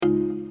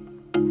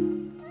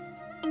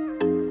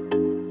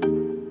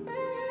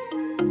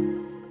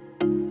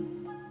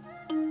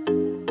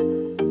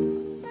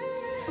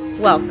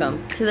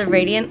Welcome to the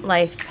Radiant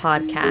Life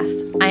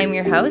Podcast. I am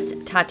your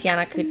host,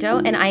 Tatiana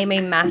Couto, and I am a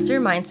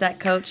master mindset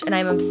coach, and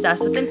I'm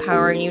obsessed with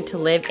empowering you to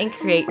live and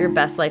create your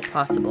best life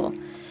possible.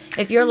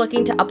 If you're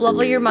looking to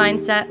uplevel your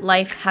mindset,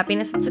 life,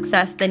 happiness, and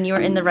success, then you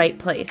are in the right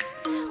place.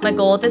 My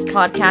goal with this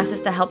podcast is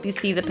to help you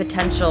see the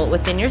potential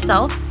within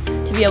yourself,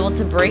 to be able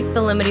to break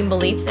the limiting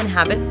beliefs and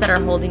habits that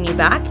are holding you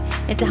back,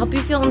 and to help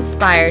you feel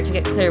inspired to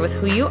get clear with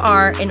who you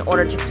are in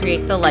order to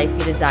create the life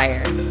you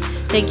desire.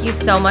 Thank you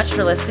so much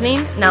for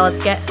listening. Now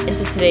let's get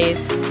into today's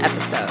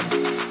episode.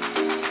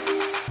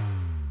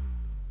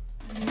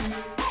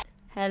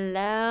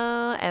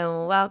 Hello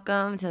and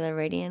welcome to the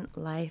Radiant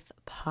Life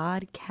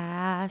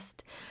Podcast.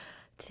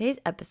 Today's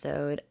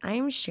episode,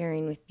 I'm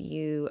sharing with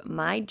you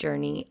my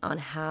journey on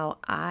how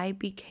I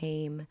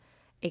became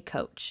a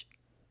coach,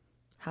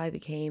 how I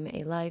became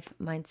a life,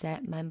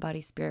 mindset, mind, body,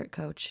 spirit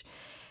coach,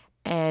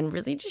 and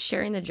really just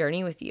sharing the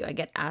journey with you. I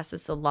get asked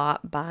this a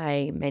lot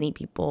by many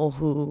people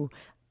who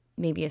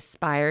maybe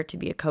aspire to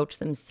be a coach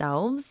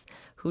themselves,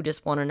 who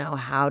just want to know,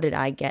 how did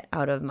I get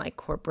out of my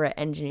corporate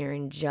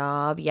engineering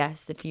job?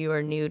 Yes, if you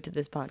are new to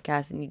this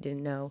podcast and you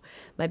didn't know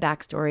my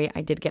backstory,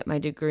 I did get my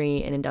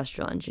degree in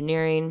industrial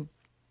engineering,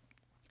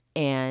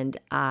 and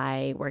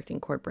I worked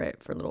in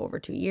corporate for a little over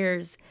 2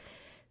 years.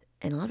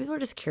 And a lot of people are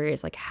just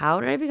curious, like,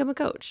 how did I become a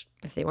coach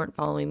if they weren't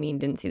following me and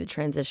didn't see the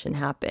transition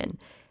happen?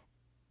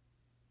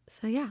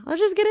 So yeah,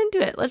 let's just get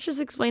into it. Let's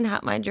just explain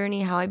my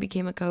journey, how I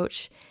became a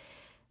coach.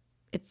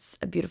 It's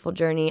a beautiful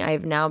journey.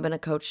 I've now been a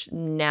coach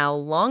now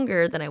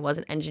longer than I was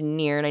an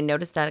engineer. And I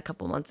noticed that a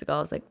couple months ago. I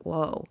was like,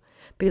 whoa.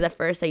 Because at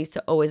first I used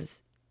to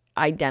always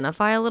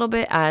identify a little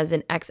bit as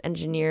an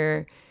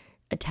ex-engineer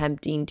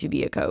attempting to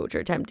be a coach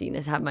or attempting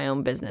to have my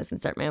own business and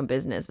start my own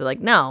business. But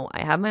like, no,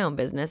 I have my own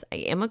business. I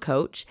am a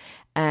coach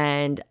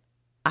and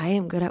I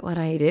am good at what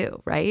I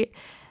do, right?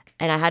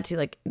 And I had to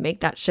like make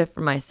that shift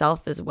for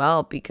myself as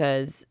well,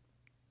 because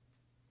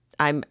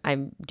I'm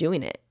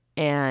doing it.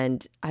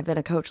 And I've been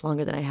a coach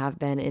longer than I have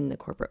been in the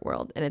corporate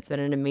world. And it's been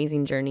an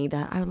amazing journey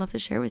that I would love to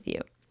share with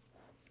you.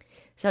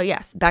 So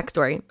yes,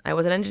 backstory. I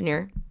was an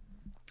engineer.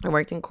 I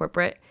worked in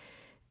corporate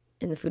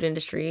in the food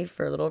industry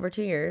for a little over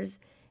 2 years.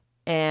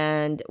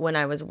 And when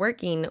I was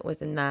working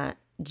within that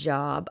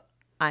job,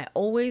 I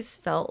always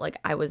felt like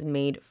I was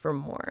made for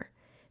more,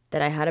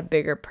 that I had a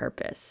bigger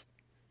purpose,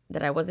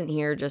 that I wasn't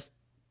here just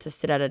to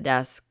sit at a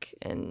desk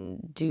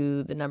and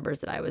do the numbers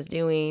that I was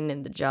doing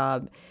and the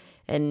job.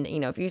 And, you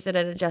know, if you sit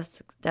at a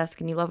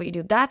desk and you love what you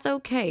do, that's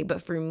okay.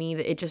 But for me,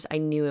 I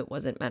knew it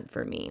wasn't meant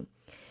for me.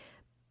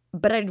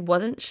 But I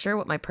wasn't sure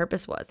what my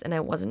purpose was. And I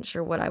wasn't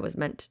sure what I was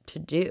meant to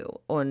do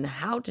and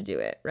how to do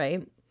it,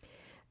 right?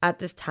 At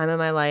this time in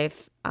my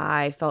life,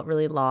 I felt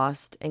really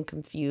lost and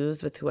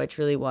confused with who I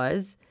truly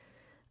was.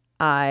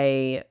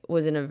 I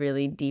was in a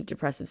really deep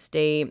depressive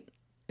state.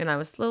 And I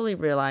was slowly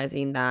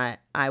realizing that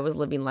I was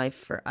living life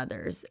for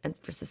others and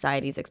for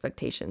society's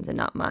expectations and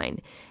not mine,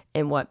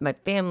 and what my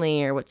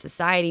family or what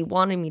society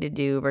wanted me to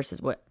do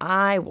versus what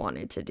I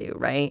wanted to do,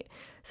 right?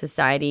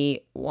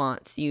 Society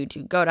wants you to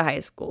go to high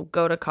school,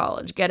 go to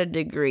college, get a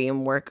degree,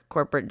 and work a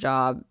corporate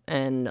job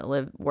and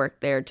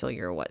work there till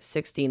you're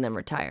 60 and then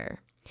retire.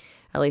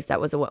 At least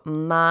that was what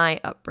my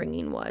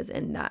upbringing was,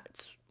 and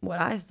that's what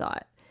I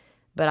thought.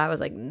 But I was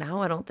like,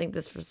 no, I don't think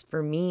this was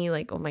for me.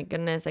 Like, oh my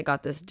goodness, I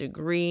got this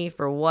degree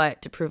for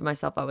what? To prove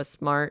myself I was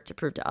smart, to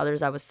prove to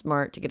others I was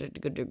smart, to get a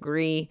good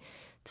degree,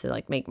 to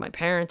like make my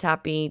parents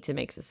happy, to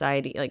make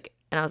society and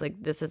I was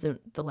like, this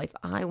isn't the life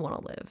I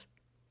want to live.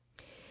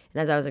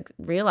 And as I was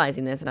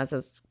realizing this, and as I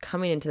was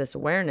coming into this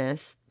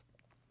awareness,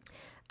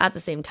 at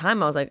the same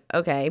time, I was like,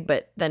 okay,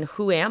 but then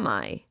who am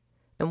I?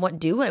 And what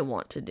do I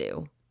want to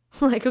do?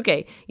 Like,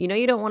 okay, you know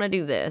you don't want to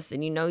do this,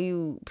 and you know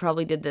you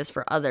probably did this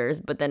for others,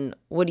 but then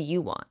what do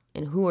you want?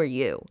 And who are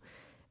you?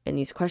 And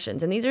these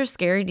questions. And these are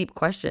scary, deep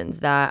questions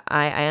that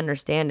I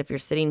understand if you're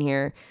sitting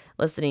here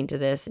listening to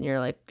this and you're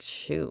like,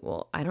 shoot,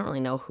 well, I don't really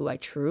know who I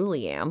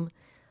truly am.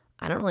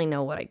 I don't really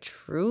know what I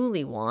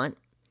truly want.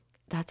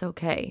 That's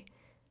okay.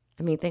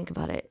 I mean, think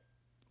about it.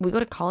 We go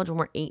to college when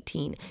we're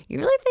 18. You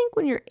really think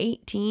when you're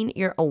 18,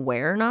 you're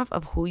aware enough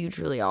of who you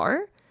truly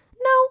are?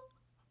 No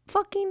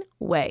fucking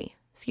way.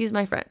 Excuse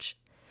my French.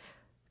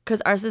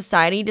 Because our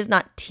society does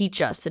not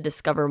teach us to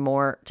discover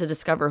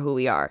who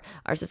we are.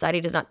 Our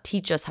society does not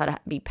teach us how to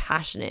be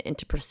passionate and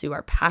to pursue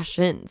our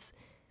passions.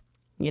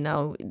 You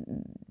know,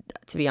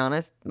 to be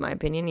honest, my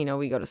opinion,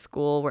 we go to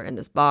school, we're in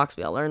this box,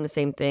 we all learn the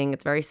same thing.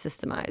 It's very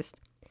systemized.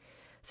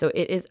 So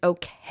it is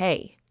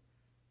okay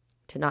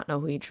to not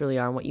know who you truly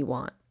are and what you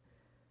want.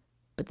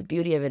 But the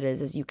beauty of it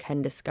is you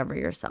can discover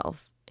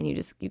yourself, and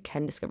you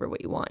can discover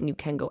what you want, and you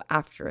can go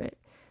after it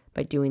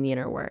by doing the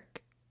inner work.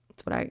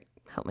 That's what I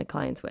help my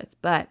clients with.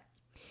 But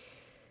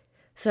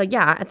so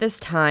yeah, at this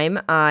time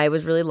I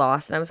was really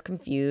lost and I was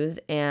confused,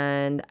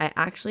 and I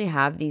actually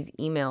have these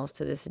emails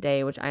to this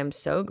day, which I am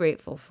so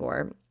grateful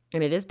for.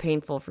 And it is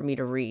painful for me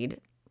to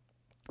reread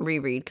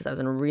because I was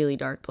in a really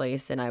dark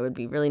place and I would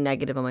be really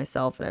negative on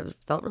myself, and I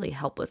felt really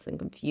helpless and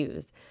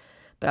confused.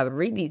 But I would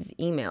read these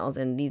emails,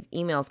 and these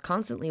emails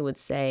constantly would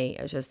say,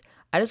 I just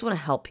want to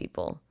help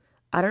people.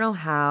 I don't know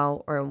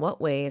how or in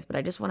what ways, but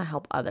I just want to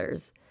help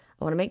others.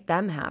 I want to make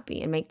them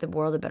happy and make the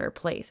world a better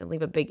place and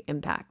leave a big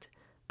impact.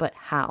 But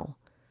how?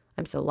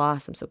 I'm so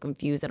lost. I'm so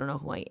confused. I don't know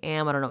who I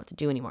am. I don't know what to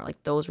do anymore.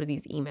 Like those were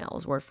these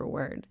emails word for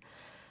word.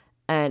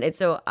 And it's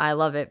so, I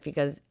love it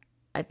because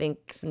I think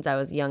since I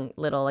was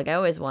little, like I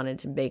always wanted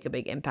to make a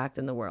big impact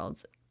in the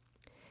world.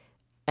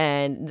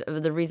 And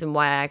the reason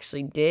why I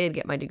actually did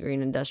get my degree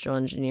in industrial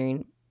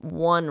engineering,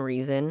 one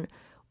reason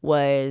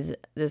was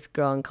this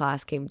girl in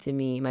class came to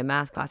me, my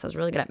math class. I was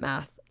really good at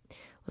math. I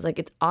was like,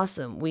 it's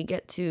awesome. We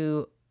get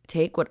to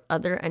take what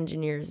other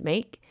engineers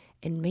make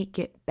and make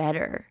it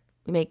better.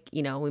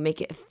 We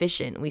make it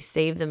efficient. We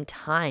save them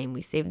time.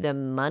 We save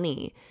them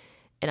money.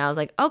 And I was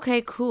like,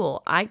 okay,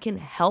 cool. I can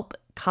help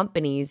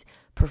companies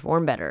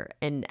perform better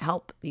and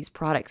help these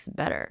products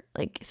better.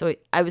 Like, so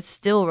I was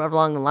still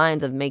along the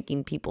lines of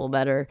making people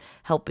better,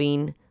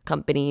 helping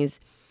companies,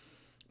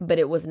 but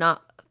it was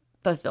not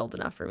fulfilled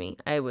enough for me.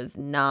 It was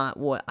not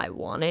what I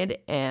wanted.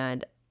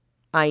 And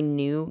I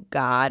knew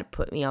God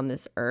put me on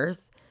this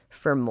earth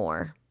for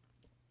more,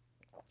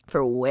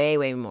 for way,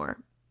 way more.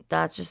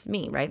 That's just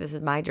me, right? This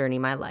is my journey,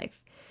 my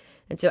life.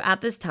 And so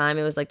at this time,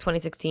 it was like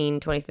 2016,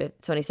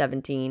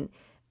 2017.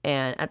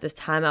 And at this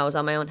time, I was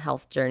on my own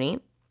health journey.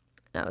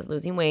 And I was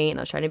losing weight and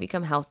I was trying to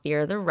become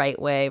healthier the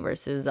right way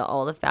versus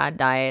all the fad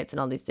diets and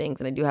all these things.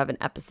 And I do have an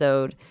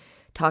episode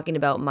talking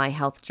about my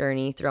health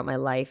journey throughout my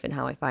life and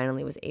how I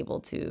finally was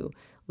able to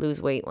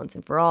lose weight once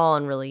and for all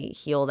and really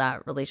heal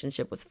that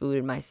relationship with food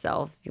and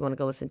myself. If you want to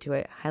go listen to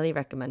it, highly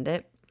recommend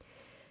it.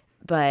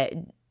 But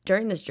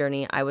during this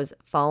journey, I was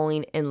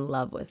falling in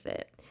love with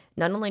it.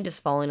 Not only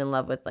just falling in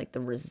love with like the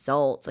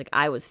results, like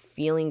I was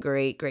feeling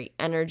great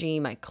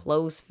energy, my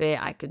clothes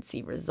fit, I could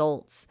see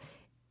results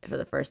for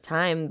the first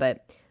time,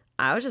 but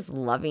I was just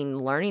loving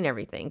learning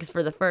everything. Because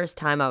for the first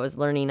time, I was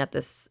learning at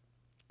this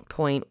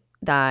point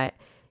that,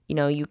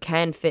 you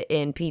can fit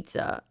in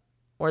pizza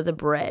or the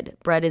bread.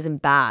 Bread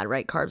isn't bad,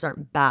 right? Carbs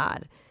aren't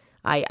bad.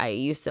 I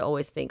used to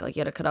always think like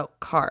you had to cut out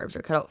carbs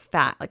or cut out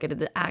fat. Like I did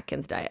the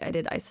Atkins diet. I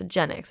did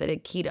isogenics. I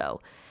did keto.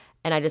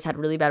 And I just had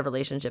really bad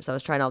relationships. I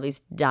was trying all these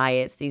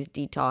diets, these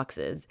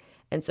detoxes.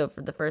 And so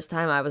for the first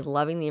time, I was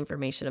loving the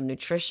information of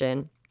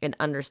nutrition and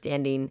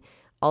understanding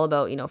all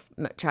about,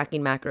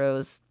 tracking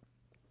macros,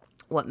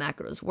 what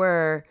macros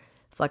were,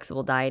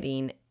 flexible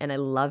dieting, and I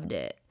loved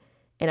it.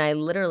 And I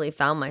literally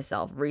found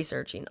myself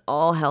researching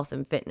all health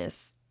and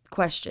fitness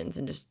questions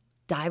and just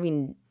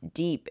diving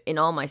deep in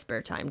all my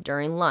spare time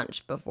during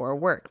lunch, before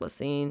work,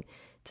 listening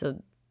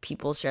to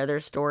people share their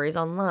stories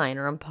online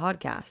or on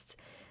podcasts.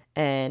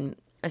 And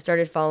I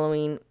started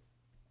following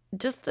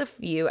just a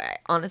few.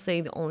 Honestly,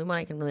 the only one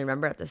I can really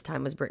remember at this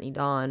time was Brittany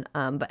Dawn,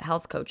 but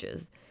health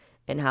coaches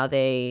and how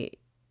they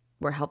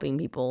were helping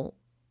people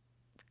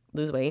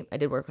lose weight. I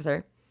did work with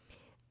her.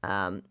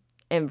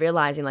 And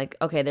realizing like,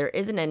 okay, there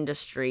is an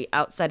industry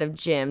outside of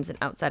gyms and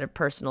outside of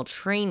personal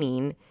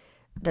training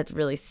that's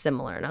really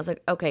similar. And I was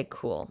like, okay,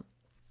 cool.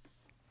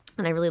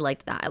 And I really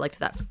liked that. I liked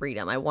that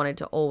freedom. I wanted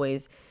to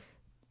always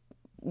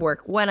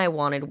work when I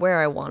wanted,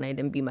 where I wanted,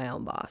 and be my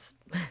own boss.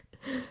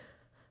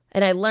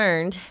 And I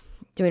learned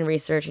doing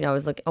research, I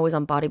was like always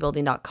on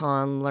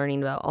bodybuilding.com,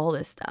 learning about all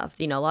this stuff.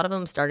 A lot of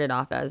them started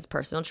off as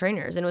personal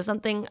trainers. And it was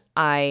something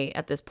I,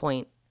 at this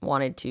point,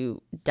 wanted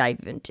to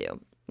dive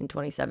into in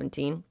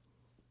 2017.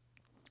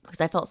 Because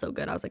I felt so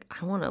good. I was like,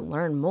 I want to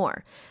learn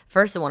more.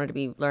 First, I wanted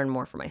to learn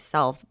more for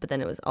myself, but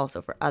then it was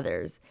also for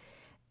others.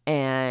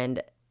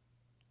 And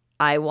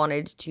I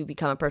wanted to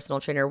become a personal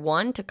trainer.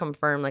 One, to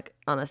confirm, like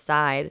on the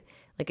side,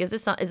 like, is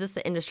this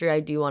the industry I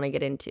do want to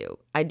get into?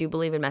 I do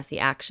believe in messy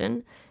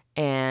action,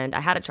 and I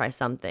had to try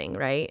something,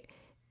 right?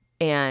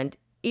 And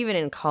even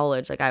in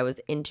college, like I was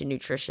into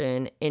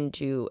nutrition,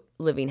 into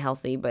living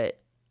healthy, but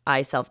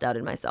I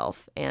self-doubted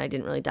myself and I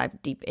didn't really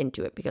dive deep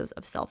into it because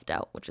of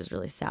self-doubt, which is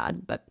really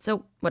sad, but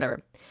so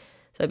whatever.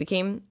 So I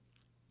became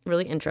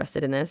really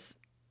interested in this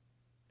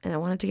and I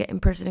wanted to get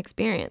in-person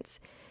experience.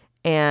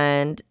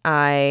 And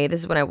this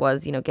is when I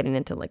was, getting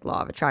into like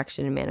law of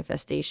attraction and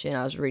manifestation.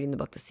 I was reading the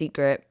book, The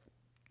Secret,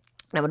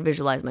 and I would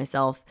visualize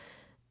myself.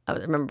 I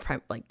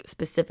remember like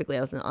specifically I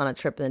was on a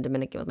trip in the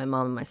Dominican with my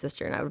mom and my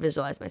sister, and I would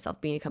visualize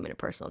myself becoming a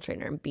personal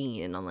trainer and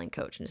being an online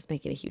coach and just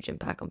making a huge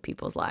impact on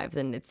people's lives.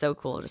 And it's so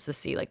cool just to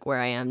see like where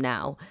I am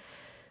now.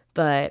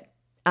 But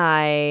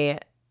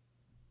like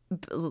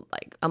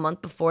a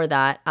month before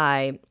that,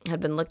 I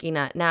had been looking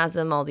at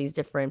NASM, all these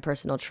different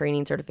personal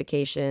training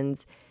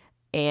certifications.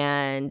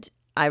 And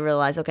I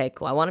realized, okay,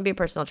 cool. I want to be a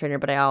personal trainer,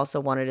 but I also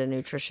wanted a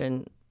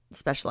nutrition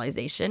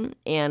specialization.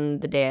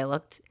 And the day I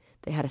looked,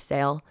 they had a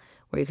sale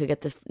where you could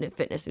get the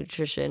fitness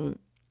nutrition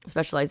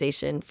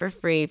specialization for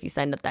free if you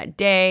signed up that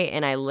day.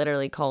 And I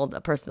literally called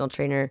a personal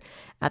trainer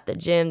at the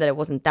gym that I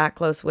wasn't that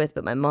close with,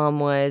 but my mom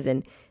was.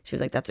 And she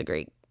was like, that's a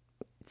great,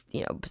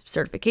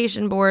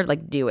 certification board,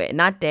 like do it.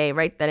 And that day,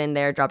 right then and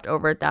there, dropped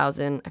over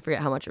 $1,000. I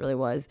forget how much it really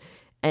was.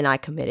 And I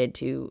committed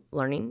to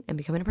learning and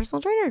becoming a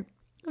personal trainer.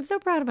 I'm so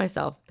proud of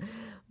myself.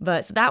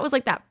 But so that was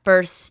like that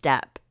first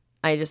step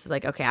I just was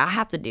like, okay, I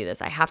have to do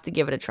this. I have to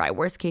give it a try.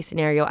 Worst case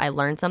scenario, I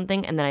learned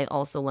something, and then I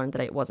also learned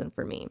that it wasn't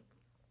for me.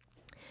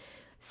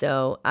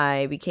 So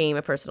I became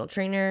a personal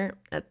trainer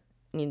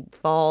in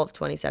fall of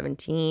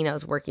 2017. I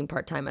was working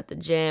part-time at the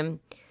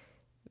gym.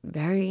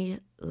 Very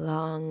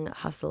long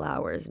hustle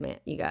hours, man,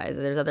 you guys.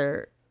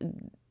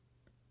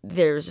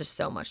 There's just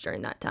so much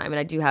during that time. And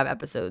I do have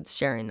episodes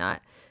sharing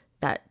that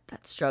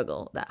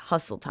struggle, that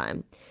hustle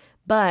time.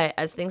 But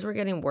as things were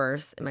getting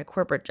worse in my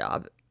corporate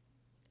job,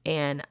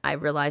 and I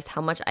realized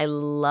how much I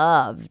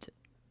loved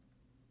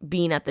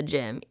being at the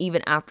gym,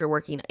 even after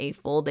working a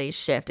full day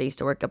shift. I used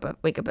to wake up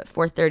at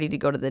 4:30 to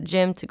go to the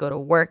gym, to go to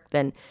work,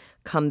 then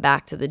come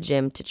back to the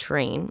gym to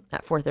train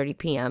at 4:30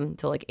 p.m.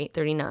 till like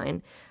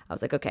 8:39. I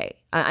was like, okay,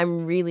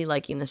 I'm really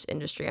liking this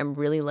industry. I'm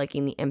really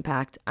liking the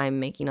impact I'm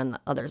making on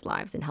others'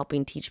 lives and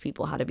helping teach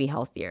people how to be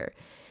healthier.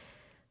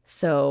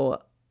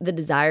 So the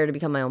desire to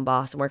become my own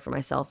boss and work for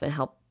myself and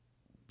help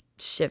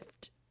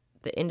shift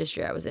the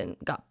industry I was in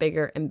got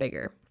bigger and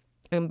bigger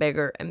and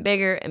bigger and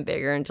bigger and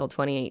bigger until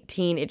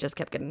 2018. It just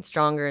kept getting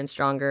stronger and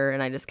stronger,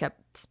 and I just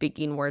kept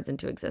speaking words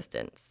into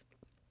existence.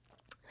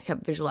 I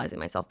kept visualizing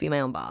myself being my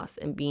own boss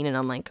and being an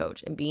online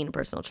coach and being a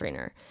personal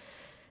trainer.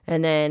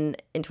 And then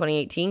in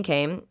 2018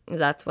 came,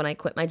 that's when I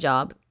quit my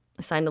job,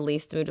 signed a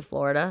lease to move to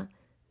Florida,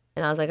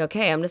 and I was like,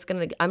 okay, I'm just going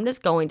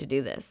to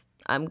do this.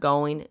 I'm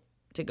going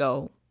to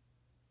go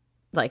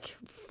like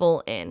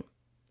full in.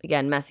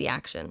 Again, messy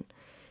action.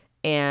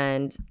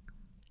 And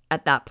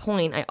at that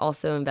point, I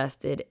also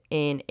invested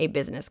in a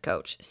business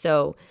coach.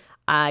 So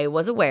I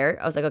was aware.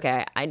 I was like,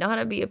 okay, I know how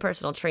to be a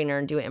personal trainer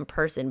and do it in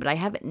person, but I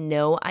have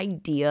no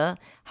idea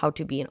how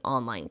to be an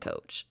online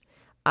coach.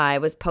 I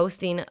was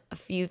posting a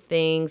few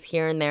things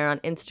here and there on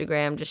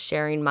Instagram, just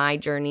sharing my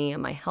journey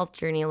and my health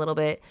journey a little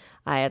bit.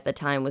 I, at the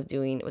time, was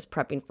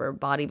prepping for a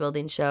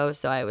bodybuilding show,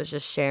 so I was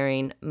just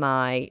sharing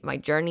my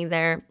journey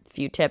there, a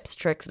few tips,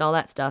 tricks, and all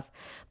that stuff.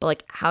 But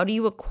like, how do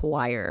you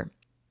acquire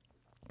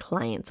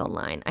clients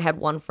online? I had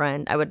one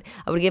friend. I would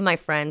give my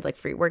friends like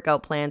free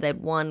workout plans. I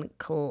had one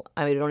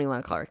I don't even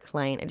want to call her a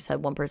client. I just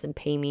had one person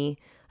pay me,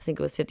 I think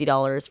it was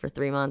 $50 for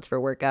 3 months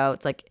for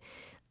workouts. Like,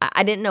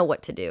 I didn't know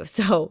what to do.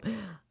 So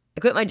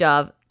I quit my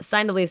job,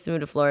 signed a lease to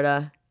move to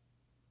Florida,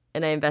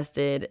 and I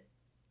invested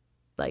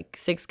like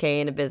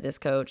 $6,000 in a business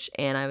coach,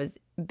 and I was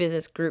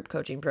business group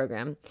coaching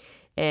program.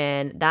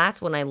 And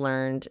that's when I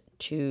learned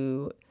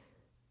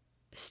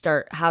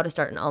how to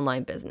start an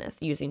online business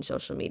using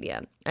social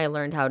media. I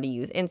learned how to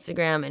use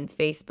Instagram and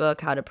Facebook,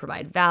 how to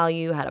provide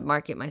value, how to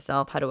market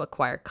myself, how to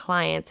acquire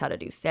clients, how to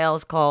do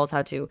sales calls,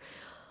 how to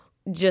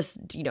just,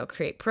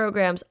 create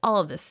programs,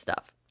 all of this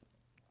stuff.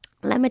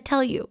 Let me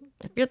tell you,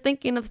 if you're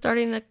thinking of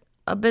starting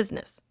a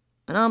business,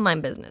 an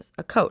online business,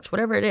 a coach,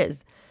 whatever it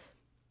is,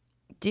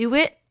 do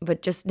it,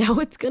 but just know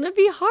it's going to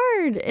be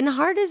hard. And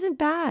hard isn't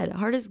bad.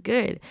 Hard is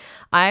good.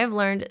 I've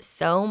learned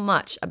so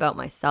much about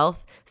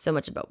myself, so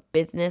much about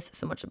business,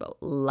 so much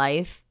about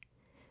life,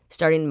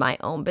 starting my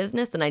own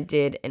business than I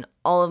did in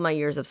all of my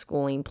years of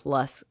schooling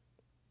plus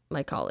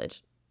my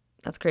college.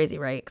 That's crazy,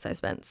 right? Because I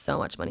spent so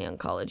much money on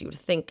college. You would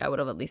think I would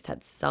have at least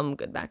had some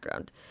good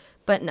background.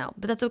 But no,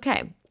 but that's okay.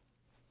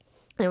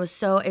 And it was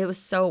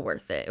so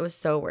worth it. It was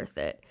so worth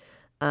it.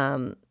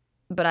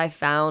 But I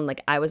found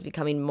like I was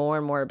becoming more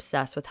and more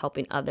obsessed with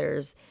helping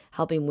others,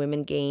 helping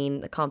women gain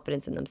the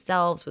confidence in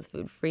themselves with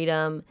food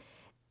freedom,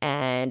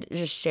 and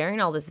just sharing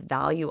all this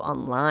value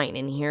online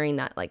and hearing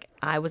that like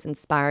I was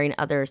inspiring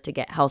others to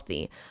get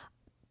healthy.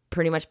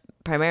 Pretty much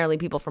primarily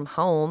people from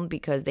home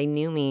because they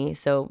knew me,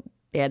 so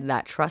they had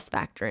that trust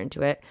factor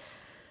into it.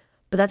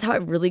 But that's how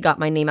it really got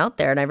my name out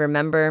there. And I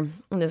remember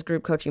in this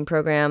group coaching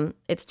program,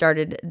 it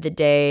started the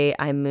day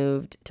I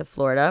moved to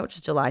Florida, which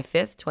is July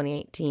 5th,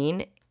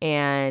 2018.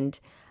 And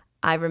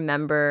I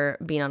remember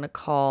being on a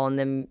call, and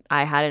then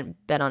I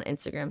hadn't been on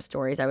Instagram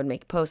stories. I would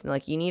make a post and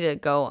like, you need to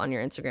go on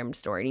your Instagram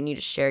story. You need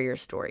to share your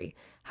story.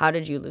 How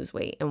did you lose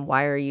weight? And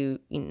why are you,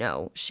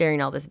 sharing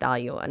all this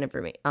value on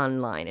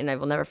online? And I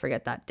will never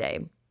forget that day.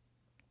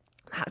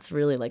 That's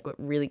really like what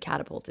really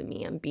catapulted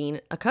me on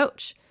being a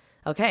coach.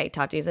 Okay,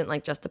 Tati isn't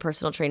like just the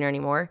personal trainer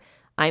anymore.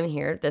 I'm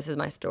here. This is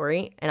my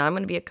story, and I'm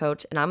going to be a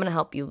coach, and I'm going to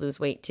help you lose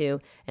weight too,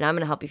 and I'm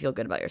going to help you feel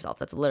good about yourself.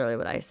 That's literally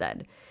what I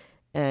said.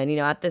 And,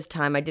 at this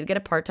time I did get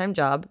a part-time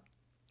job.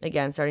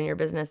 Again, starting your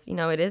business,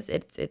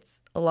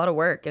 it's a lot of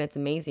work, and it's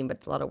amazing, but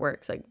it's a lot of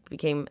work. So I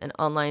became an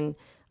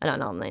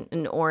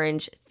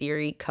Orange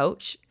Theory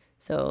coach.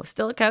 So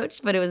still a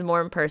coach, but it was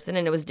more in person,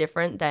 and it was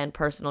different than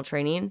personal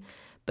training,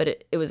 but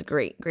it was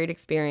great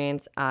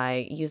experience.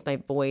 I used my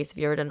voice. If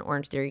you ever done an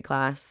Orange Theory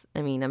class,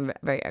 I'm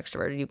very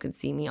extroverted. You can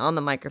see me on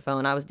the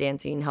microphone. I was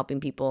dancing,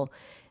 helping people.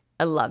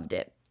 I loved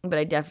it, but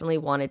I definitely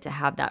wanted to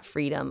have that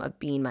freedom of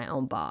being my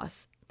own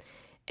boss.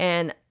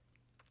 And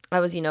I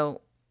was,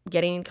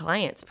 getting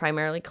clients.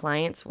 Primarily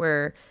clients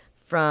were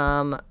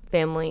from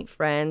family,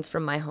 friends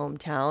from my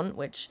hometown,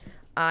 which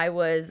I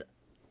was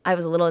a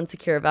little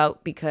insecure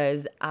about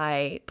because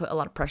I put a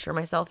lot of pressure on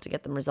myself to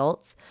get them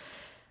results.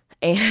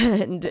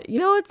 And, I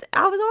was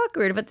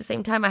awkward, but at the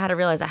same time, I had to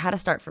realize I had to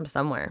start from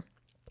somewhere.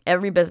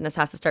 Every business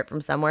has to start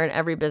from somewhere, and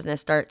every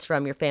business starts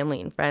from your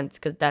family and friends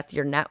because that's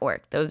your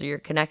network. Those are your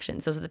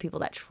connections. Those are the people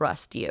that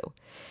trust you.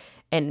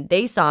 And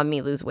they saw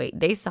me lose weight.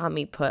 They saw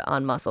me put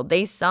on muscle.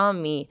 They saw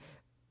me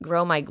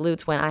grow my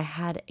glutes when I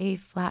had a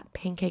flat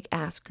pancake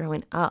ass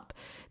growing up.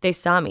 They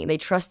saw me. They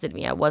trusted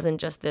me. I wasn't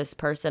just this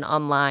person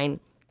online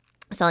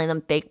selling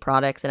them fake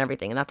products and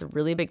everything. And that's a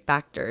really big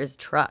factor, is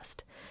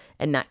trust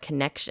and that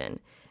connection.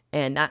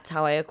 And that's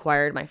how I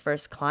acquired my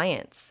first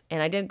clients.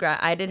 And I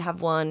did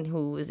have one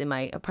who was in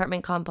my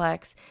apartment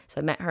complex. So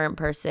I met her in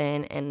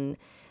person and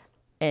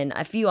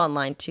a few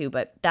online too,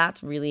 but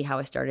that's really how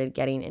I started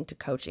getting into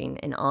coaching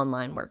and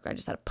online work. I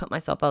just had to put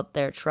myself out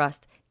there,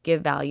 trust,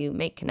 give value,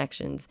 make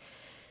connections,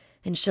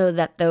 and show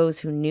that those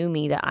who knew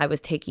me that I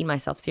was taking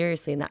myself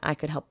seriously and that I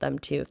could help them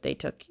too if they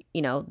took,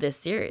 this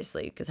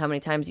seriously. Because how many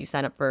times you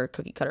sign up for a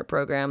cookie cutter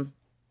program,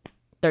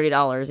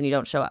 $30, and you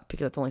don't show up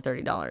because it's only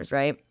 $30,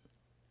 right?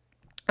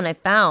 And I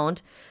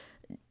found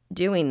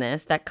doing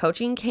this that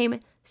coaching came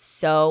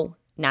so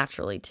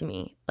naturally to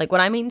me. Like, when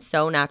I mean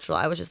so natural,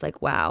 I was just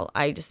like, wow,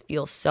 I just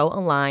feel so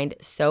aligned,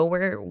 so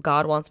where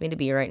God wants me to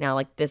be right now.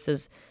 Like, this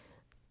is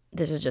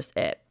just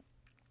it.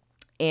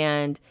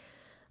 And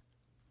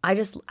I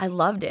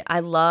loved it.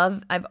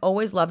 I've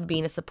always loved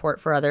being a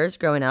support for others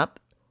growing up,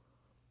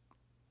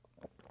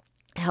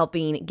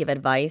 helping give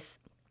advice,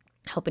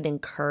 helping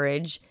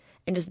encourage,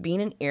 and just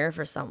being an ear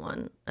for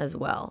someone as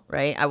well,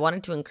 right? I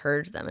wanted to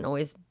encourage them and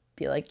always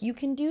be like, you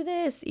can do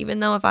this. Even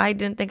though if I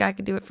didn't think I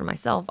could do it for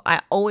myself,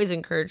 I always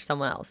encouraged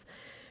someone else.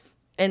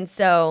 And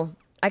so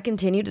I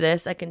continued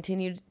this. I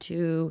continued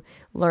to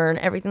learn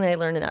everything that I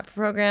learned in that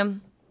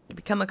program,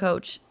 become a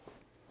coach,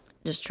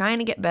 just trying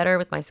to get better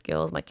with my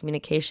skills, my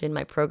communication,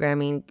 my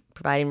programming,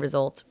 providing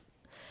results,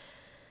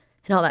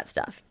 and all that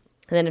stuff.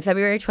 And then in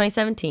February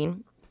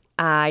 2017,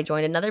 I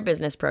joined another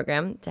business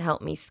program to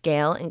help me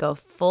scale and go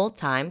full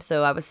time.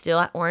 So I was still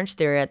at Orange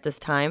Theory at this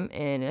time,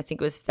 and I think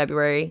it was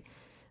February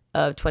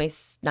of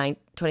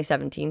 2019,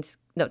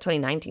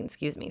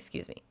 excuse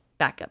me.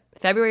 Back up.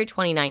 February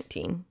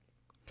 2019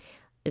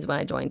 is when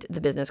I joined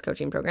the business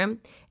coaching program,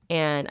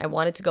 and I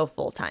wanted to go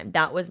full time.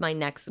 That was my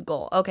next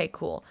goal. Okay,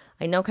 cool.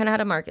 I know kind of how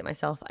to market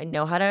myself. I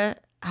know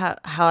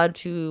how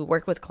to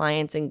work with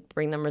clients and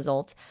bring them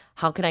results.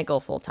 How can I go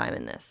full time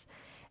in this?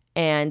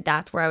 And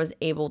that's where I was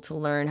able to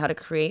learn how to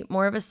create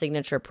more of a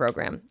signature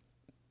program.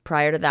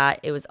 Prior to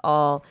that, it was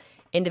all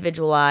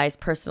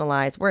individualized,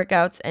 personalized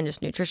workouts and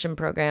just nutrition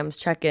programs,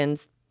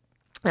 check-ins.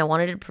 And I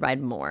wanted to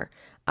provide more.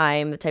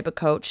 I'm the type of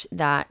coach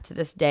that to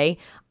this day,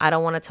 I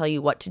don't want to tell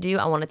you what to do.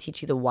 I want to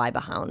teach you the why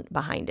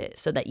behind it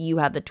so that you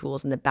have the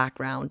tools in the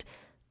background,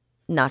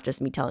 not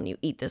just me telling you,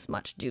 eat this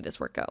much, do this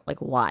workout. Like,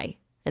 why?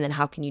 And then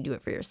how can you do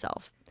it for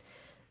yourself?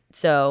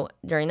 So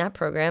during that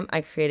program,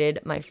 I created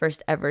my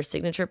first ever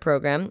signature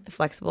program,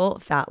 Flexible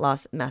Fat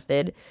Loss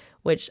Method,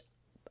 which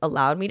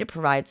allowed me to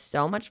provide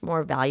so much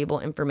more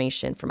valuable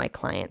information for my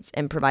clients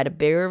and provide a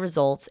bigger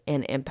results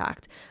and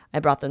impact. I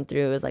brought them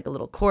through as like a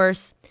little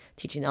course,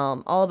 teaching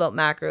them all about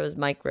macros,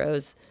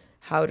 micros,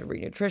 how to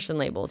read nutrition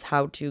labels,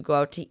 how to go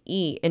out to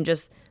eat, and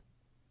just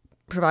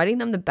providing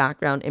them the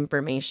background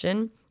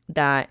information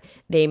that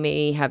they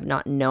may have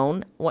not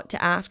known what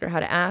to ask or how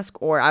to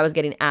ask, or I was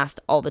getting asked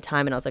all the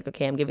time and I was like,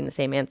 okay, I'm giving the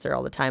same answer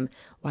all the time.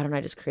 Why don't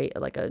I just create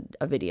like a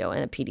video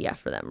and a PDF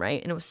for them,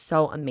 right? And it was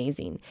so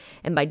amazing.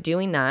 And by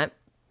doing that,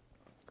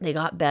 they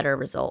got better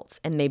results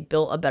and they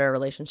built a better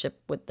relationship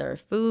with their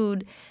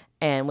food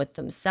and with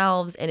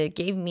themselves. And it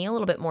gave me a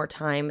little bit more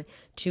time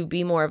to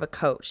be more of a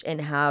coach and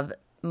have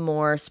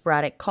more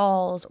sporadic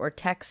calls or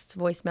text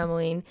voice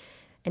memoing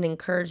and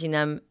encouraging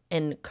them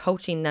and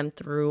coaching them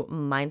through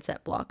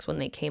mindset blocks when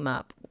they came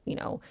up,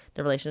 the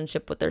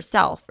relationship with their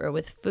self or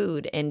with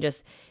food and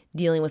just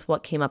dealing with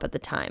what came up at the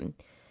time.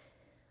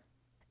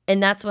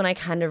 And that's when I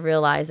kind of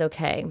realized,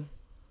 okay,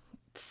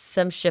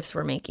 some shifts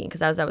were making,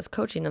 because as I was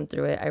coaching them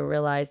through it, I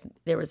realized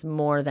there was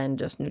more than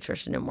just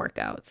nutrition and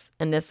workouts.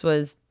 And this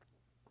was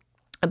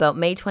about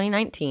May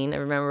 2019. I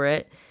remember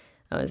it.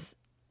 I was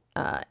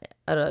at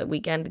a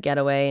weekend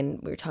getaway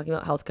and we were talking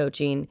about health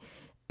coaching.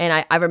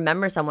 And I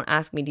remember someone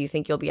asked me, do you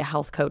think you'll be a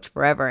health coach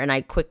forever? And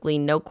I quickly,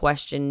 no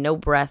question, no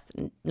breath,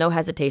 no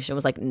hesitation,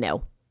 was like,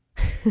 no.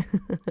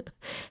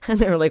 And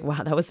they were like,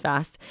 wow, that was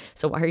fast.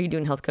 So why are you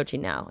doing health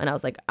coaching now? And I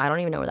was like, I don't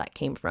even know where that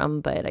came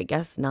from, but I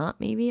guess not,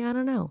 maybe, I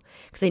don't know.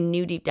 Because I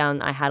knew deep down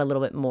I had a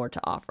little bit more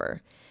to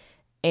offer.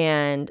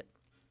 And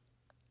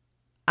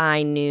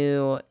I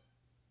knew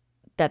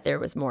that there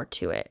was more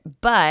to it,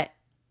 but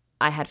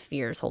I had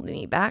fears holding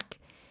me back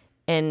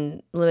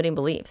and limiting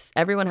beliefs.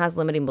 Everyone has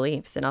limiting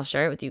beliefs, and I'll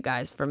share it with you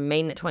guys. From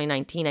May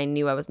 2019, I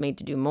knew I was made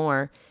to do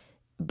more,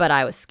 but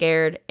I was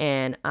scared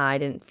and I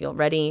didn't feel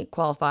ready,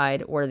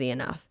 qualified, worthy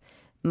enough.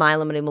 My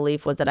limiting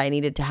belief was that I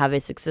needed to have a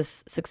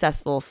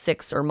successful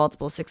 6 or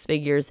multiple 6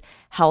 figures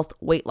health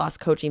weight loss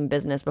coaching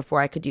business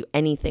before I could do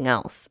anything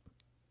else.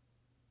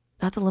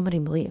 That's a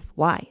limiting belief.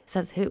 Why?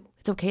 Says who?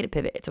 It's okay to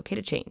pivot. It's okay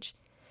to change.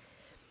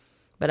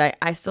 But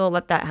I still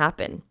let that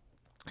happen.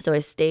 So I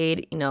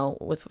stayed,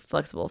 with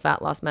Flexible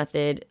Fat Loss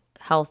Method,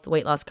 health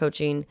weight loss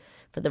coaching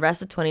for the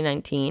rest of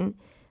 2019.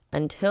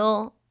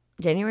 until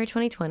January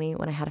 2020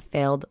 when I had a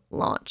failed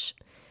launch.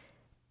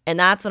 And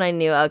that's when I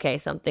knew, okay,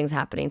 something's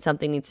happening.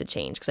 Something needs to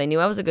change, because I knew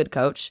I was a good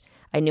coach.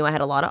 I knew I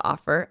had a lot to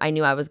offer. I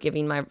knew I was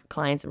giving my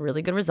clients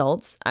really good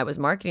results. I was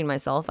marketing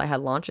myself. I had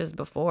launches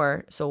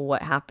before. So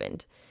what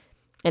happened?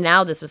 And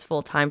now this was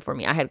full time for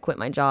me. I had quit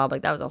my job.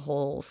 Like, that was a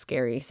whole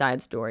scary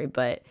side story.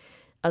 But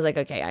I was like,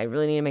 okay, I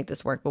really need to make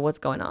this work. But what's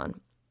going on?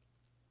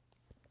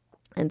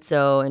 And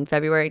so in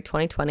February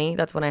 2020,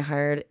 that's when I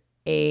hired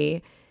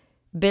a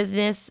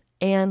business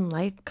and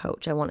life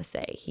coach, I want to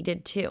say. He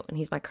did too. And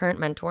he's my current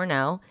mentor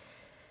now.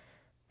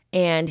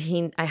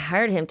 And I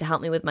hired him to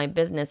help me with my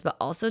business, but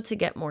also to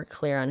get more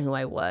clear on who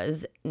I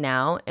was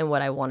now and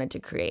what I wanted to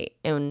create.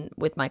 And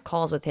with my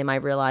calls with him, I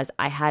realized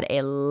I had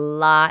a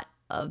lot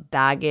of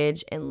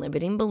baggage and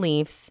limiting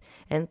beliefs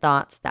and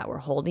thoughts that were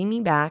holding me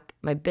back,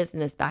 my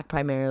business back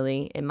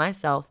primarily, and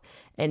myself,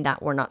 and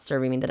that were not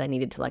serving me, that I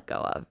needed to let go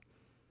of.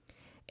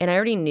 And I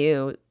already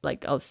knew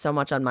so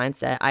much on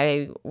mindset.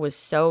 I was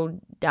so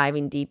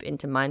diving deep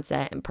into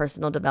mindset and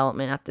personal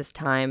development at this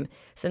time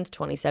since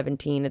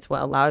 2017. It's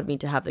what allowed me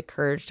to have the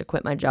courage to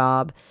quit my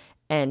job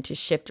and to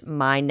shift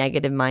my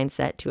negative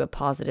mindset to a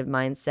positive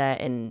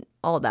mindset and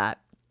all that.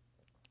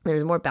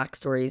 There's more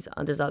backstories.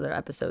 There's other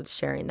episodes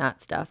sharing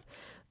that stuff.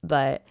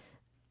 But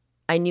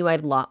I knew I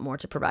had a lot more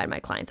to provide my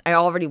clients. I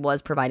already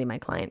was providing my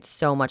clients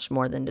so much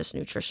more than just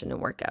nutrition and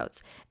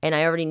workouts. And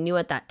I already knew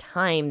at that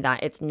time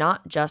that it's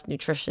not just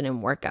nutrition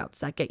and workouts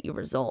that get you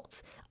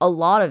results. A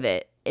lot of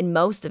it, and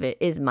most of it,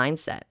 is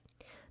mindset.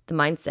 The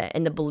mindset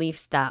and the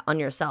beliefs that on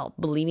yourself,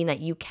 believing that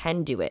you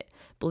can do it,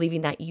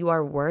 believing that you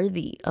are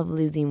worthy of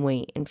losing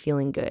weight and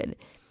feeling good.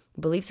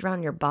 Beliefs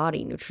around your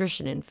body,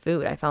 nutrition, and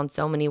food. I found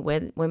so many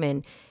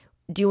women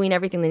doing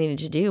everything they needed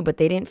to do, but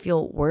they didn't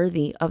feel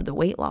worthy of the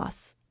weight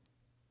loss.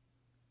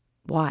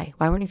 Why?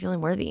 Why weren't you feeling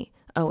worthy?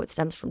 Oh, it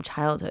stems from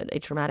childhood, a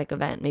traumatic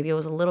event. Maybe it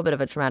was a little bit of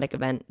a traumatic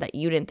event that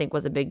you didn't think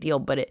was a big deal,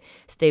 but it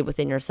stayed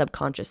within your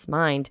subconscious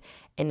mind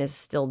and is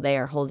still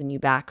there holding you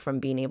back from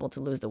being able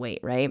to lose the weight,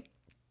 right?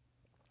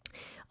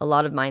 A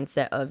lot of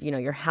mindset of,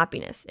 your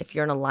happiness. If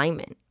you're in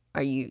alignment,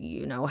 are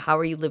how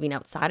are you living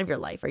outside of your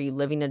life? Are you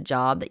living a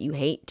job that you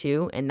hate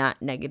too, and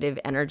that negative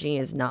energy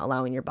is not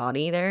allowing your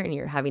body there and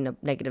you're having a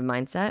negative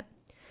mindset?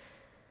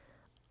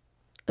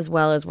 As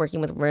well as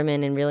working with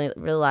women and really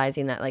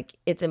realizing that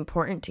it's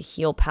important to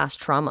heal past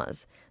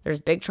traumas.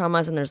 There's big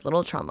traumas and there's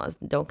little traumas.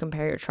 Don't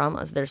compare your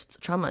traumas. There's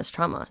trauma is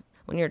trauma.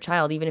 When you're a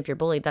child, even if you're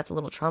bullied, that's a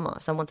little trauma.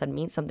 If someone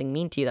said something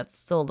mean to you, that's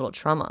still a little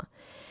trauma.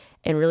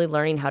 And really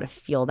learning how to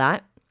feel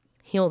that,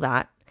 heal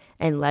that,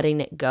 and letting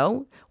it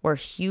go were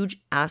huge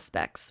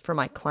aspects for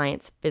my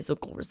clients'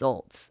 physical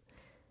results.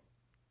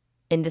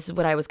 And this is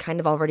what I was kind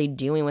of already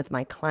doing with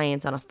my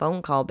clients on a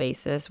phone call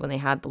basis when they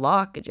had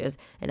blockages,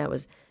 and I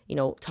was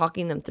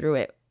talking them through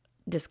it,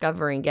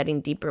 discovering, getting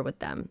deeper with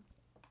them.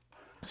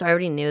 So I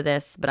already knew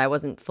this, but I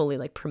wasn't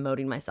fully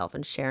promoting myself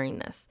and sharing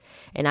this.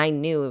 And I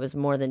knew it was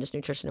more than just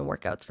nutrition and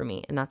workouts for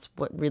me. And that's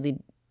what really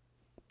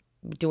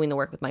doing the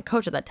work with my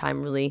coach at that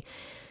time really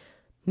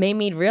made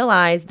me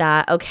realize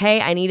that,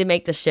 okay, I need to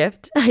make the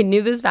shift. I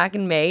knew this back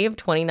in May of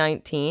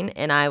 2019,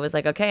 and I was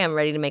like, okay, I'm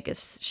ready to make a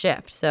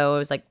shift. So it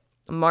was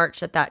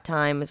March at that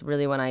time is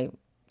really when I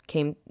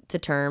came to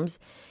terms,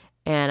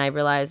 and I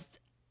realized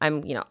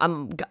I'm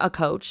a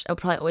coach. I'll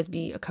probably always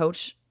be a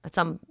coach at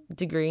some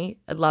degree.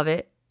 I love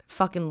it.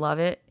 Fucking love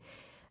it.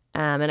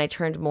 And I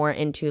turned more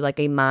into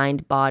a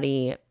mind,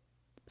 body,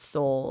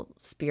 soul,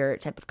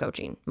 spirit type of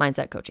coaching,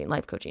 mindset coaching,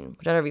 life coaching,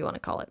 whichever you want to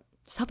call it.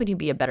 Just helping you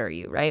be a better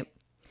you, right?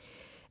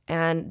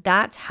 And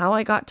that's how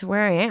I got to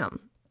where I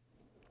am.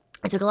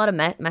 I took a lot of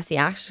messy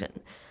action.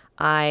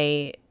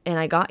 I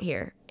got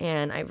here,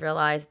 and I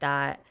realized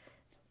that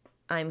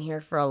I'm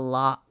here for a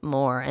lot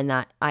more, and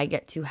that I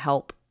get to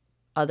help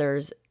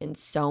others in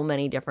so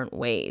many different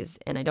ways.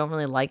 And I don't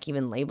really like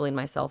even labeling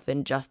myself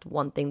in just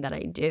one thing that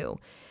I do,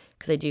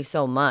 because I do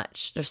so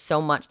much. There's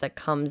so much that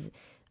comes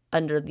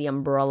under the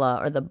umbrella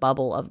or the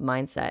bubble of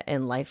mindset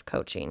and life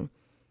coaching.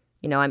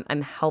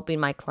 I'm helping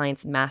my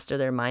clients master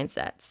their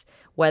mindsets,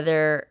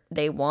 whether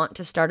they want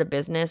to start a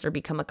business or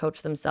become a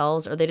coach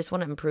themselves, or they just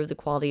want to improve the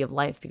quality of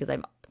life, because I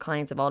have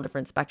clients of all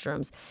different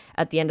spectrums.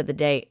 At the end of the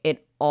day,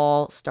 it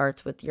all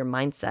starts with your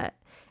mindset,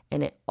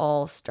 and it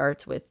all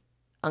starts with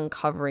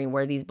uncovering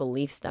where these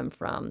beliefs stem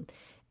from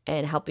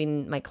and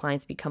helping my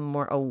clients become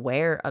more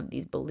aware of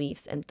these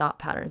beliefs and thought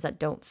patterns that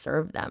don't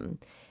serve them,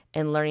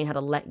 and learning how to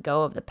let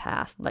go of the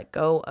past, let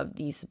go of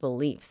these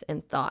beliefs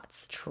and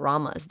thoughts,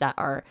 traumas that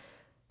are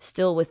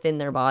still within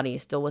their body,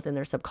 still within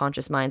their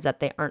subconscious minds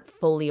that they aren't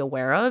fully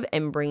aware of,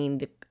 and bringing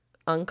the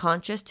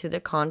unconscious to the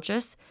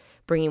conscious,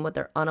 bringing what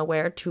they're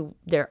unaware to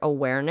their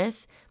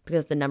awareness,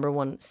 because the number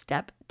one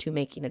step to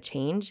making a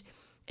change,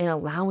 and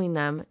allowing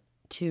them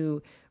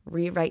to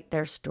rewrite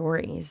their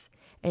stories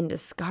and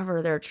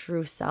discover their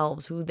true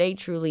selves, who they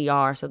truly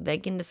are, so they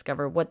can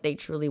discover what they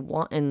truly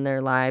want in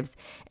their lives,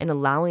 and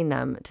allowing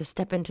them to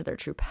step into their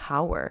true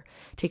power,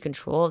 take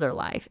control of their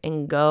life,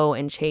 and go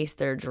and chase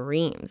their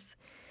dreams.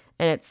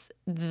 And it's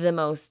the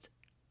most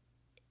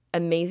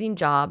amazing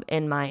job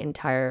in my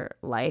entire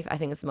life. I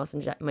think it's the most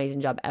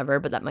amazing job ever,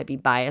 but that might be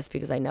biased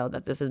because I know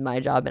that this is my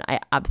job and I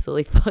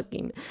absolutely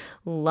fucking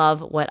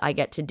love what I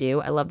get to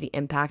do. I love the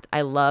impact.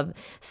 I love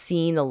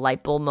seeing the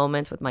light bulb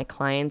moments with my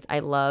clients. I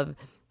love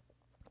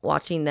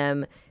watching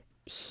them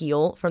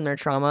heal from their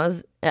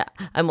traumas. I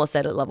almost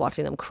said I love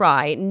watching them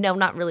cry. No,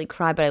 not really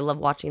cry, but I love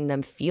watching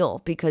them feel,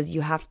 because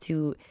you have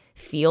to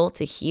feel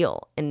to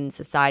heal. And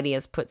society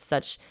has put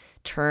such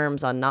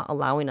terms on not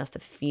allowing us to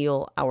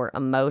feel our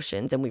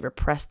emotions, and we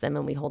repress them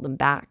and we hold them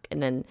back.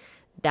 And then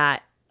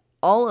that,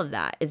 all of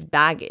that is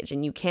baggage,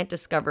 and you can't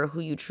discover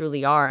who you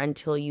truly are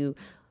until you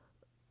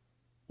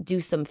do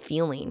some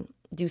feeling,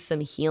 do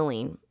some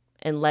healing,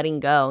 and letting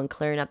go and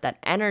clearing up that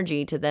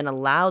energy to then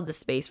allow the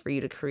space for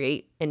you to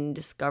create and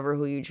discover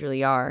who you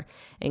truly are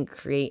and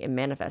create and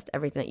manifest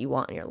everything that you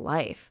want in your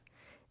life.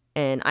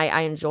 And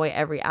I enjoy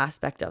every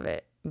aspect of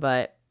it.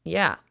 But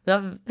yeah,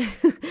 so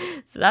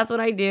that's what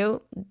I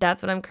do.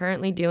 That's what I'm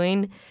currently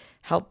doing,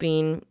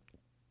 helping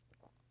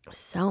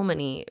so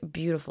many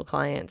beautiful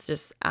clients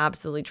just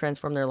absolutely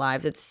transform their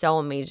lives. It's so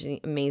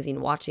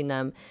amazing watching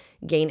them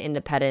gain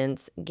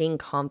independence, gain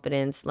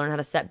confidence, learn how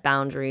to set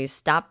boundaries,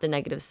 stop the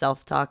negative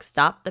self-talk,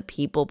 stop the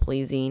people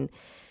pleasing,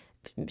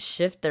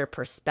 shift their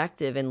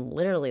perspective, and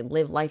literally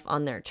live life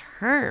on their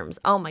terms.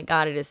 Oh my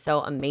God, it is so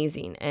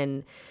amazing.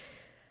 And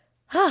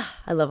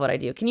I love what I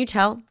do. Can you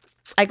tell?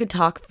 I could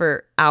talk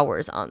for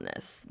hours on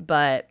this,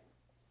 but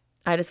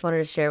I just wanted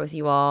to share with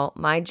you all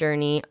my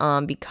journey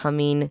on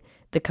becoming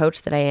the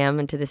coach that I am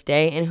and to this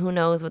day. And who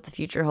knows what the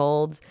future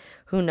holds?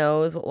 Who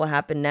knows what will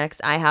happen next?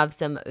 I have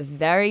some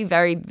very,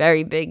 very,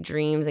 very big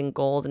dreams and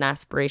goals and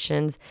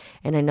aspirations.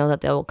 And I know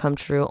that they will come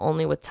true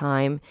only with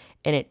time.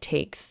 And it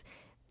takes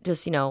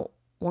just,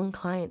 one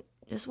client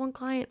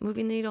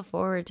moving the needle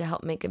forward to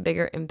help make a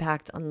bigger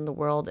impact on the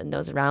world and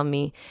those around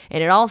me.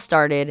 And it all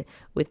started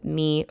with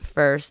me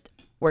first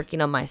working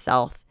on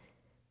myself,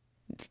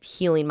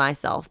 healing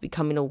myself,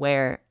 becoming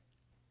aware,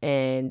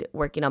 and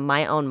working on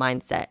my own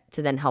mindset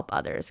to then help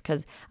others.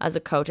 Because as a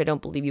coach, I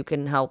don't believe you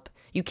can't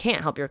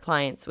help your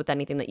clients with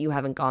anything that you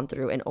haven't gone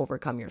through and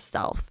overcome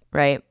yourself,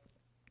 right?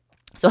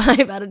 So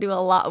I've had to do a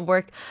lot of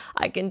work.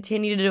 I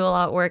continue to do a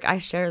lot of work. I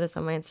share this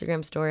on my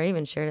Instagram story. I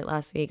even shared it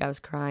last week. I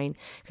was crying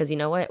because you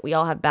know what? We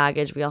all have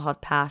baggage. We all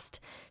have past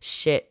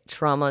shit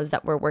traumas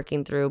that we're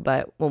working through.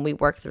 But when we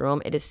work through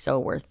them, it is so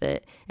worth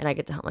it. And I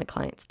get to help my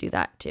clients do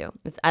that too.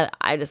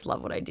 I just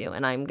love what I do.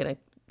 And I'm going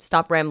to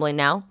stop rambling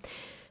now,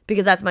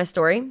 because that's my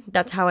story.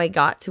 That's how I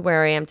got to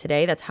where I am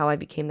today. That's how I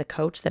became the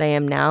coach that I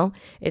am now.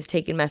 It's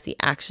taking messy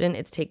action.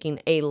 It's taking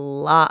a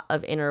lot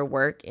of inner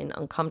work and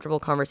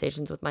uncomfortable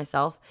conversations with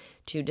myself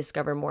to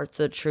discover more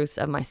the truths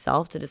of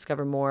myself, to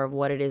discover more of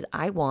what it is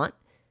I want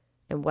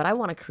and what I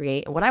want to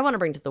create and what I want to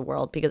bring to the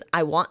world, because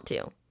I want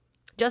to.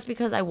 Just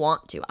because I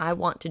want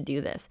to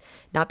do this.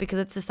 Not because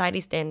it's society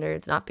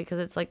standards, not because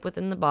it's like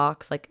within the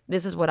box. Like,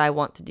 this is what I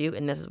want to do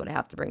and this is what I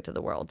have to bring to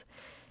the world.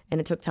 And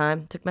it took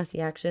time, took messy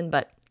action,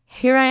 but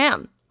here I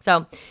am.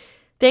 So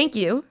thank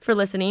you for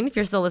listening. If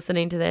you're still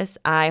listening to this,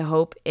 I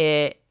hope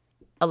it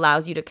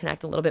allows you to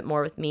connect a little bit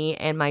more with me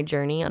and my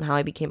journey on how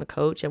I became a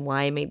coach and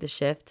why I made the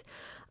shift.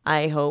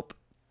 I hope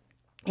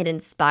it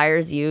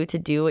inspires you to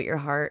do what your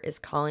heart is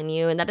calling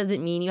you. And that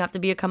doesn't mean you have to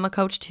become a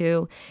coach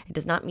too. It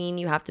does not mean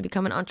you have to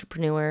become an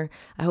entrepreneur.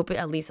 I hope it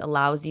at least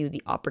allows you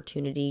the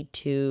opportunity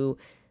to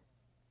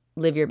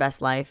live your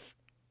best life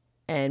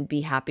and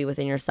be happy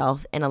within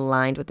yourself and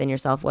aligned within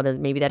yourself, whether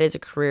maybe that is a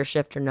career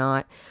shift or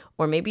not.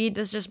 Or maybe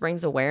this just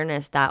brings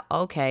awareness that,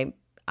 okay,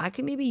 I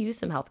could maybe use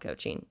some health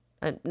coaching.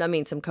 I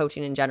mean, some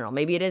coaching in general.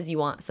 Maybe it is you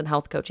want some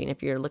health coaching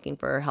if you're looking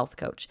for a health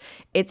coach.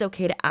 It's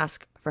okay to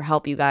ask for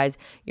help, you guys.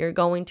 You're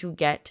going to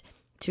get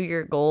to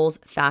your goals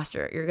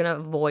faster. You're going to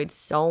avoid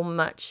so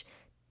much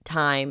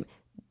time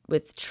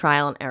with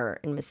trial and error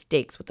and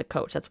mistakes with a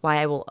coach. That's why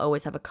I will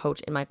always have a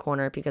coach in my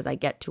corner, because I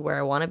get to where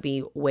I want to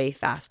be way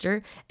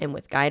faster and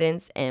with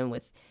guidance and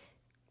with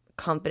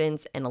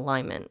confidence and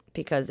alignment,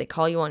 because they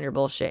call you on your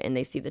bullshit and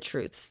they see the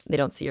truths. They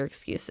don't see your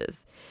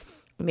excuses.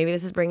 Maybe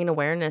this is bringing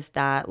awareness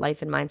that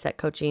life and mindset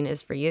coaching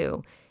is for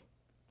you.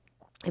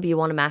 Maybe you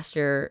want to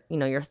master,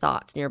 your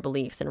thoughts and your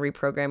beliefs and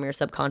reprogram your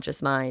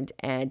subconscious mind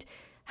and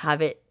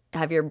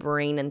have your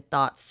brain and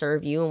thoughts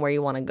serve you and where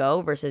you want to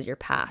go versus your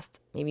past.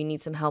 Maybe you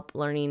need some help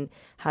learning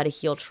how to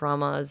heal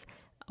traumas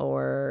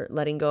or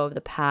letting go of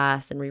the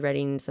past and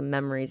rewriting some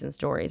memories and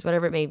stories,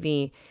 whatever it may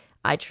be.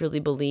 I truly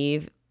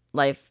believe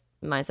life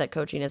mindset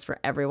coaching is for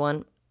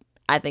everyone.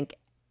 I think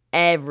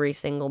every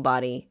single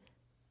body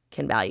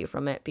can value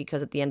from it,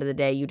 because at the end of the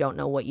day, you don't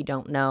know what you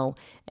don't know,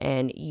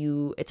 and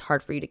it's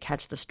hard for you to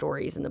catch the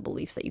stories and the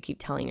beliefs that you keep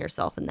telling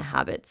yourself and the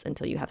habits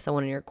until you have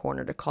someone in your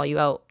corner to call you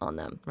out on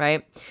them,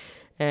 right?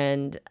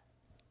 And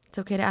it's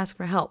okay to ask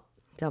for help.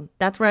 So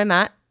that's where I'm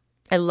at.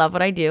 I love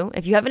what I do.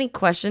 If you have any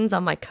questions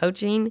on my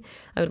coaching,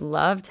 I would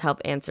love to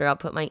help answer. I'll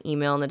put my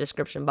email in the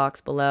description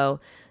box below.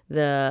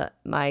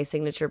 My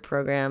signature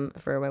program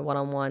for my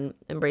one-on-one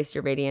Embrace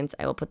Your Radiance,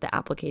 I will put the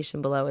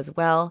application below as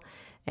well.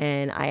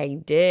 And I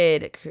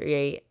did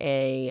create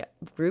a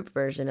group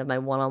version of my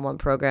one-on-one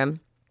program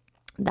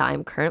that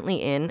I'm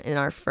currently in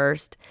our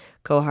first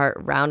cohort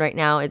round right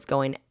now. It's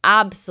going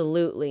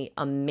absolutely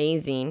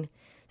amazing.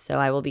 So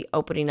I will be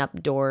opening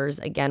up doors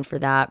again for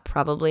that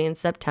probably in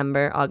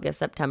August,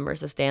 September.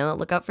 So stay on the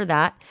lookout for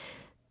that.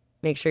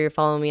 Make sure you're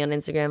following me on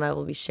Instagram. I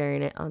will be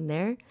sharing it on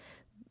there.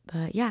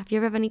 But yeah, if you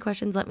ever have any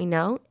questions, let me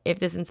know. If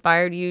this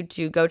inspired you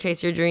to go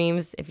chase your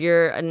dreams, if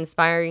you're an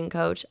inspiring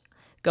coach,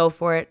 go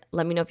for it.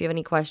 Let me know if you have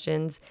any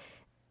questions.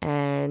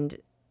 And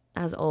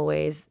as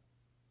always,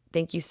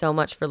 thank you so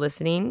much for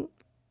listening.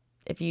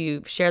 If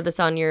you share this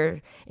on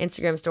your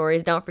Instagram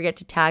stories, don't forget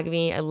to tag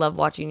me. I love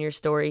watching your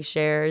story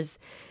shares.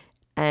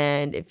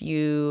 And if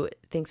you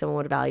think someone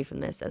would value from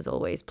this, as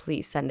always,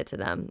 please send it to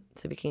them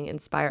so we can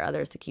inspire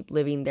others to keep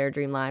living their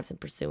dream lives and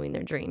pursuing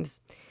their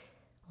dreams.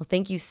 Well,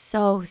 thank you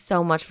so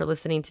much for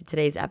listening to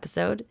today's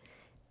episode,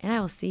 and I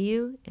will see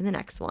you in the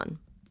next one.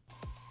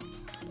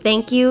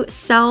 Thank you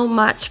so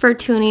much for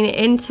tuning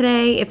in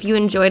today. If you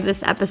enjoyed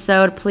this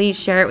episode, please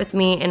share it with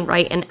me and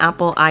write an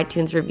Apple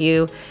iTunes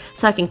review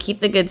so I can keep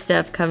the good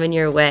stuff coming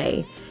your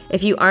way.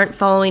 If you aren't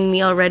following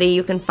me already,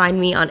 you can find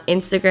me on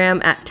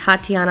Instagram at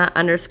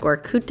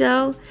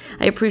Tatiana_Couto.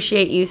 I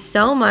appreciate you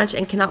so much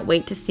and cannot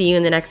wait to see you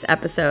in the next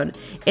episode.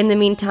 In the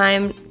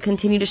meantime,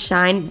 continue to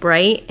shine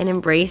bright and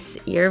embrace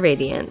your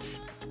radiance.